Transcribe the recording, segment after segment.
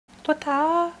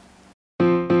Ta-ta!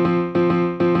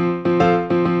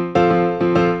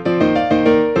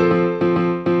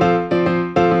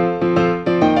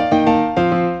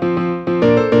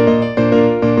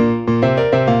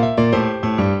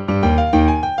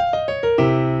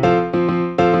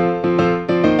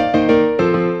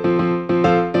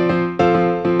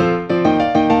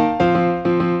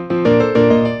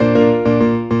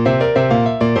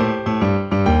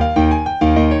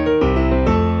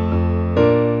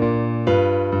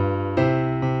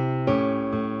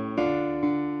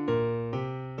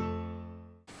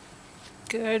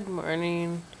 Good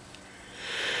morning.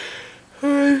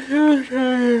 I'm so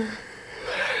tired.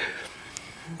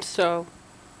 So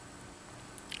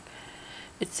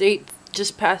it's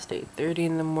just past 8:30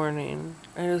 in the morning.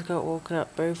 I just got woken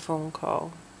up by a phone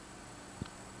call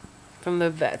from the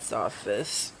vet's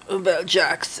office about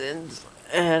Jackson's,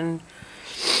 and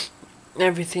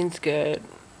everything's good.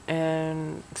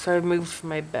 And so I moved from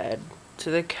my bed to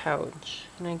the couch,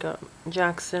 and I got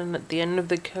Jackson at the end of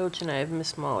the couch, and I have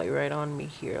Miss Molly right on me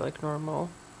here like normal.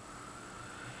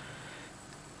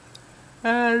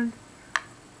 And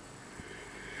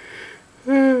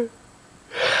I've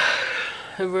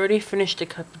already finished a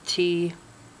cup of tea,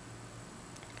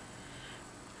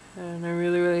 and I'm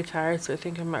really tired, so I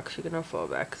think I'm actually gonna fall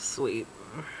back asleep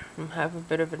and have a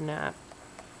bit of a nap,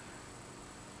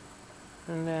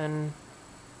 and then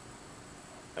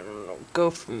I don't know, go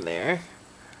from there.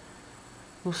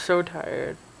 I'm so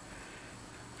tired.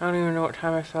 I don't even know what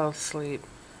time I fell asleep.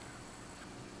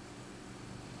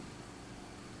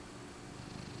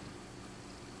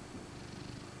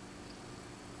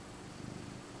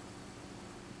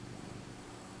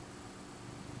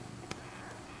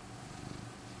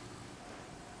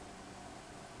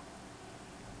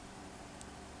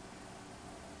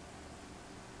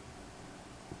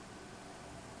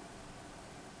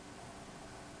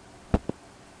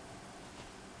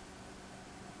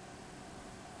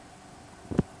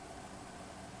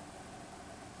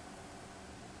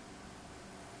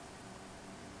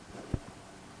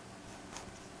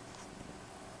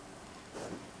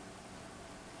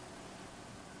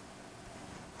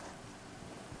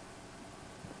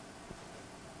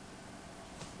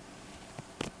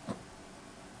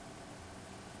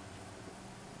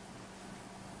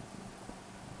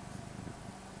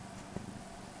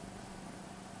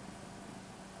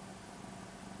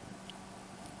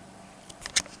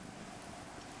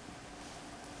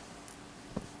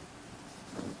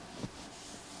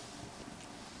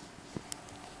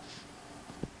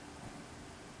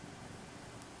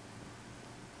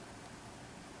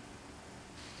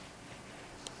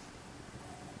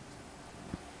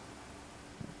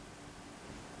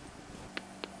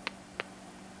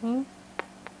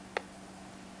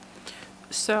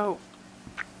 So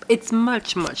it's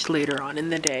much later on in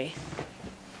the day.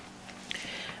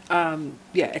 Yeah,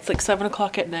 it's like 7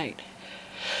 o'clock at night.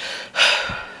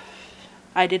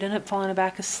 I did end up falling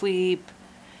back asleep,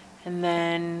 and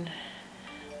then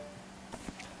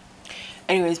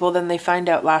anyways, well, then they find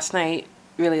out last night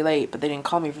really late, but they didn't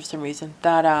call me for some reason,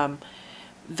 that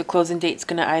the closing date's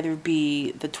gonna either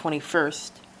be the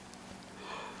 21st.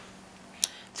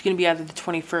 It's gonna be either the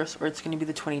 21st or it's gonna be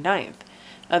the 29th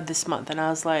of this month. And I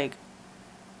was like,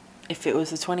 if it was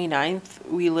the 29th,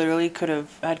 we literally could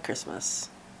have had Christmas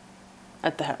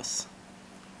at the house.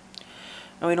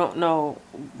 And we don't know.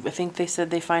 I think they said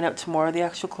they find out tomorrow the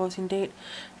actual closing date.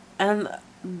 And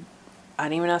I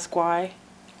didn't even ask why.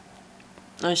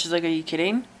 And she's like, are you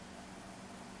kidding?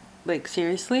 Like,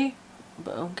 seriously?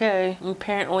 But okay.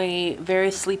 Apparently,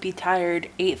 very sleepy, tired,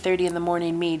 8:30 in the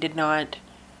morning me did not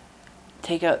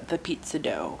take out the pizza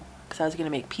dough, because I was going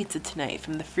to make pizza tonight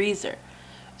from the freezer.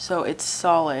 So it's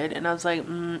solid, and I was like,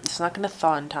 it's not going to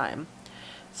thaw in time.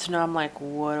 So now I'm like,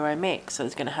 what do I make? So I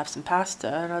was going to have some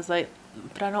pasta, and I was like,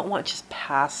 but I don't want just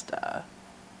pasta,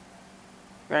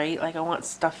 right? Like, I want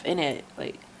stuff in it,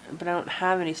 like, but I don't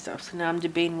have any stuff. So now I'm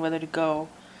debating whether to go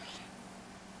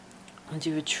and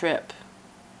do a trip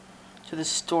to the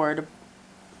store to,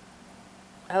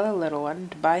 hello little one,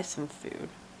 to buy some food.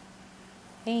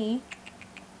 Hey,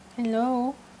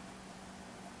 hello,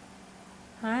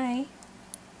 hi.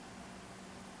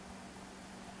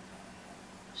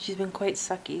 She's been quite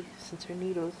sucky since her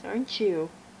needles, aren't you?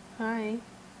 Hi.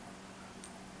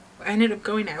 I ended up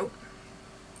going out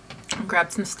and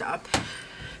grabbed some stuff.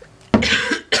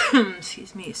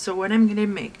 Excuse me. So what I'm gonna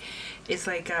make is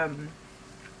like an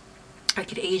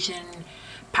Asian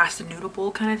pasta noodle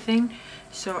bowl kind of thing.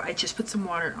 So I just put some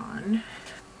water on,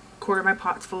 quarter of my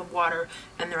pot's full of water,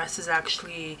 and the rest is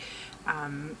actually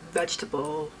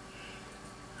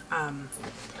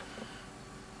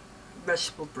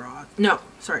vegetable broth. No,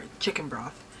 sorry, chicken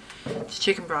broth. It's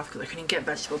chicken broth because I couldn't get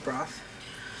vegetable broth.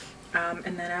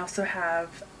 And then I also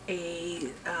have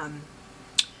a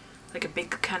like a big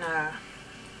kind of,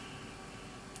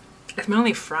 it's my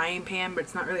only frying pan, but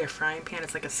it's not really a frying pan,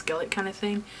 it's like a skillet kind of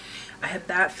thing. I have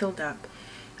that filled up,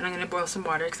 and I'm going to boil some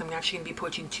water because I'm actually going to be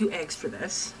poaching 2 eggs for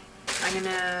this. I'm going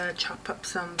to chop up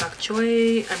some bok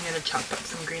choy. I'm going to chop up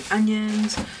some green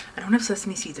onions. I don't have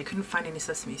sesame seeds. I couldn't find any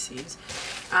sesame seeds.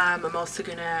 I'm also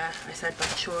going to, I said bok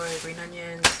choy, green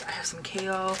onions. I have some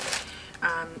kale.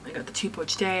 I got the 2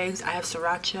 poached eggs. I have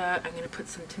sriracha. I'm going to put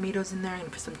some tomatoes in there. I'm going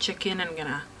to put some chicken. I'm going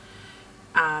to,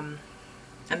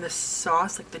 and the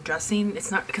sauce, like the dressing, it's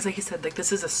not, because like I said, like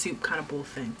this is a soup kind of bowl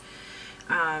thing.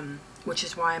 Which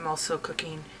is why I'm also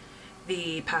cooking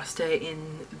the pasta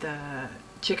in the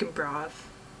chicken broth.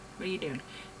 What are you doing?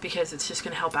 Because it's just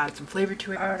going to help add some flavor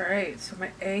to it. Alright, so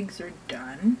my eggs are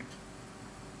done.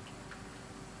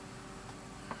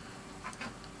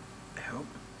 I hope.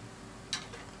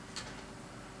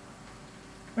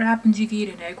 What happens if you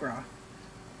eat an egg raw?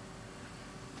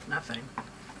 Nothing.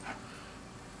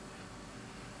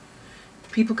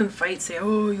 People can fight, say,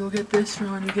 oh, you'll get this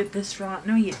wrong, you get this wrong.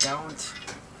 No, you don't.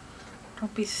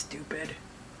 Don't be stupid.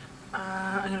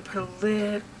 I'm going to put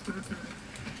I'm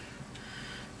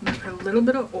going to put a little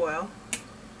bit of oil.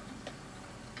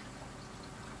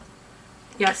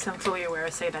 Yes, I'm fully aware I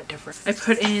say that different. I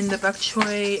put in the bok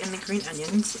choy and the green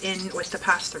onions in with the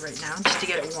pasta right now, just to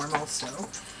get it warm also.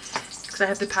 Because I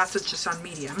have the pasta just on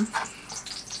medium.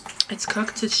 It's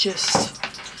cooked, it's just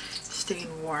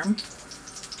staying warm.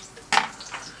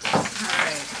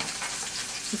 Alright,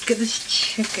 let's get this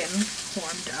chicken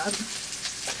warmed up.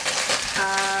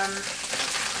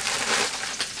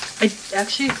 I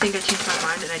actually think I changed my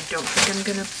mind and I don't think I'm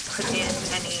gonna put in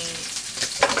any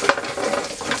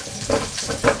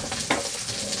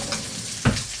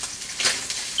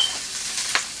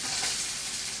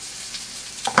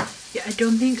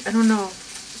I don't know.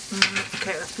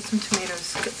 Okay, let's put some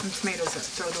tomatoes, get some tomatoes up,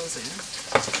 throw those in.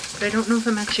 But I don't know if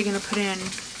I'm actually gonna put in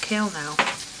kale now.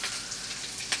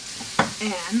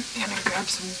 And I'm gonna grab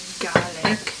some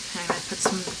garlic. I'm gonna put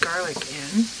some garlic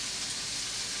in.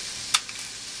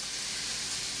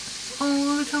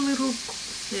 Oh, look how little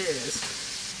it is.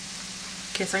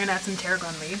 Okay, so I'm gonna add some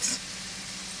tarragon leaves.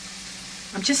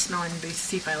 I'm just smelling these to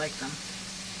see if I like them.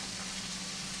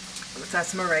 Let's add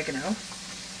some oregano.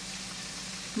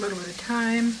 A little bit of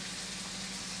thyme.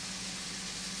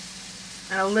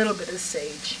 And a little bit of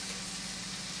sage.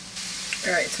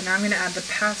 Alright, so now I'm gonna add the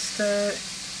pasta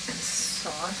and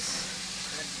sauce.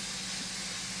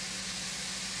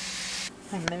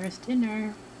 And there's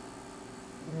dinner.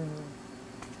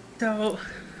 So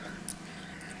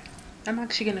I'm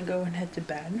actually gonna go and head to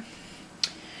bed.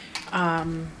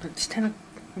 It's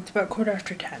about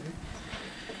 10:15.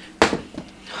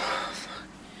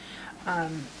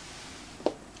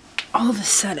 All of a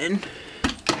sudden,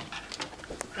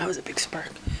 that was a big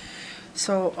spark.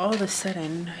 So all of a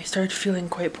sudden, I started feeling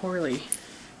quite poorly.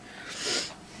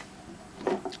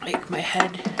 Like my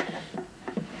head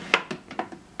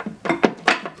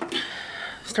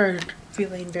started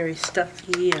feeling very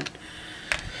stuffy and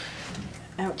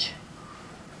ouch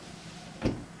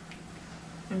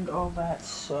and all that.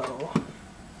 So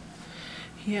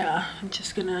yeah, I'm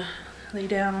just gonna lay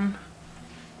down,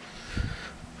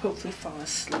 hopefully fall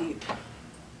asleep.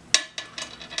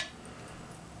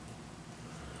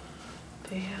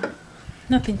 But yeah,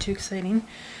 nothing too exciting,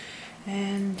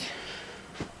 and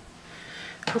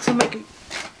hopefully my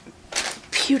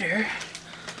computer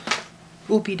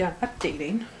will be done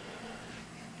updating,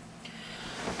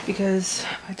 because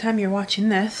by the time you're watching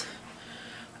this,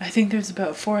 I think there's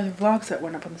about 4 other vlogs that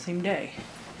went up on the same day.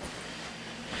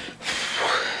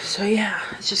 So yeah,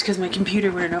 it's just because my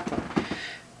computer wouldn't upload.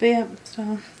 But yeah, so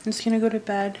I'm just gonna go to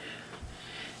bed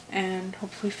and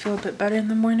hopefully feel a bit better in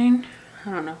the morning.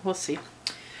 I don't know, we'll see.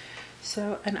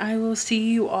 So, and I will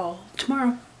see you all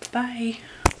tomorrow. Bye.